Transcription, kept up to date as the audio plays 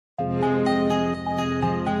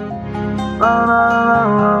Sauce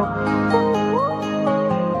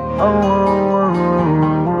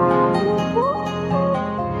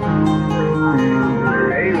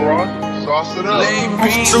it up.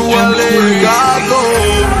 So I let God go.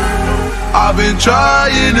 I've been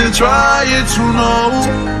trying and trying to know,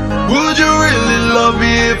 would you really love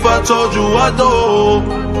me if I told you I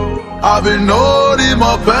don't? I've been holding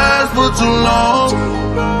my past for too long.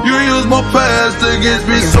 You use my past against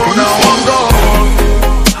me, so now I'm gone.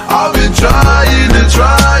 I've been trying and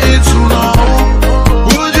trying to know,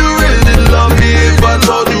 would you really love me if I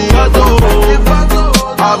told you I don't?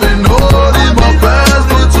 I've been holding my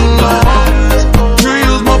past for too long. You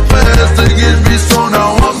use my past against me, so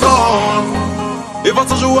now I'm gone. If I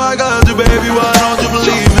told you I got you, baby, why don't you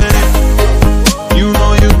believe me? You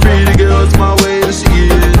know you pretty girl, it's my way to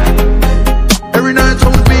see it. Every night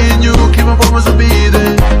I'm with me and you, keep my promise to be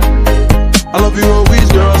there. I love you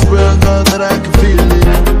always, girl, I swear to God that I can feel it.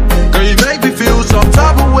 Girl, you make me feel some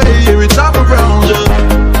type of way every time around you.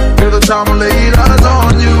 Every time I laid eyes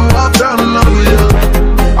on you, I fell in love with you.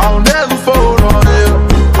 I'll never fold on you,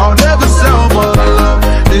 I'll never sell my love.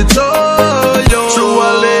 It's all yours, so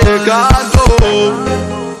I let God go.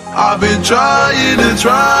 I've been trying and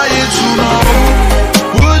trying to know,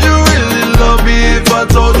 would you really love me if I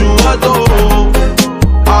told you I don't?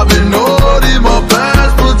 I've been holding my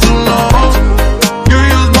past for too long. You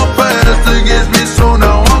use my past against me, so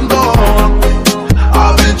now I'm gone.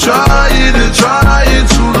 I've been trying and trying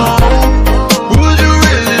to know, would you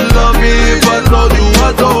really love me if I told you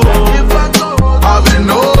I don't? I've been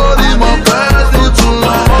holding my past for too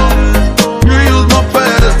long. You use my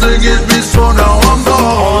past against me, so now I'm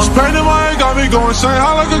gone. Pain in my head got me going insane.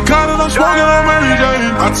 Hot like a kite and I'm smoking on Mary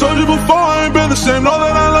Jane. I told you before, I ain't been the same. Know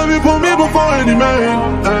that I love you, put me before any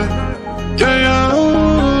man. Yeah, yeah.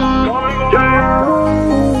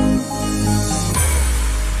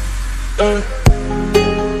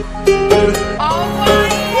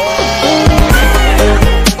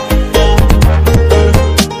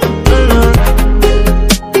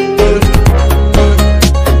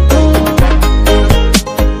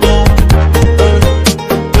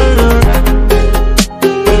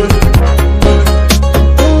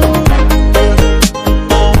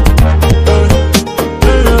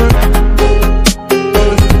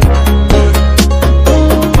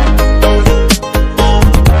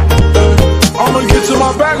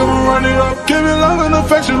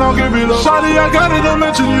 I'll give it up. Shawty, I got it, I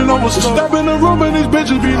mention, you know what's up. Step in the room and these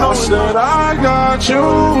bitches be knowing. I said I got you,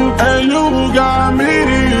 and you got me.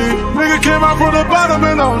 Nigga came out from the bottom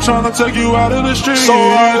and I'm tryna take you out of the street. So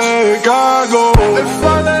I let God go. If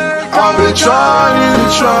I let God, I've been trying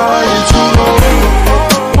to know,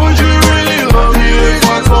 would you really love me if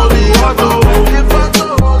I told you I don't?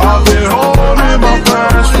 I've been holding my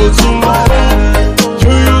past for too long. You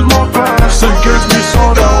use my past against me, so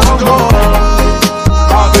now I'm gone.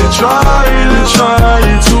 I've been trying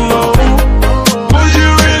to know, would you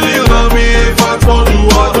really love me if I told you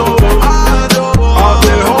I don't? I've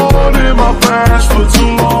been holding my past for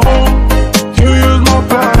too long. You use my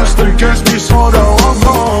past against me, so now I'm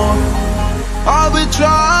gone. I've been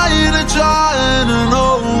trying to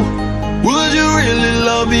know, would you really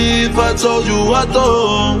love me if I told you I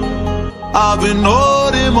don't? I've been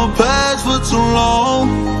holding my past for too long.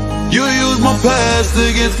 You use my past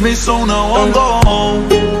against me, so now I'm gone.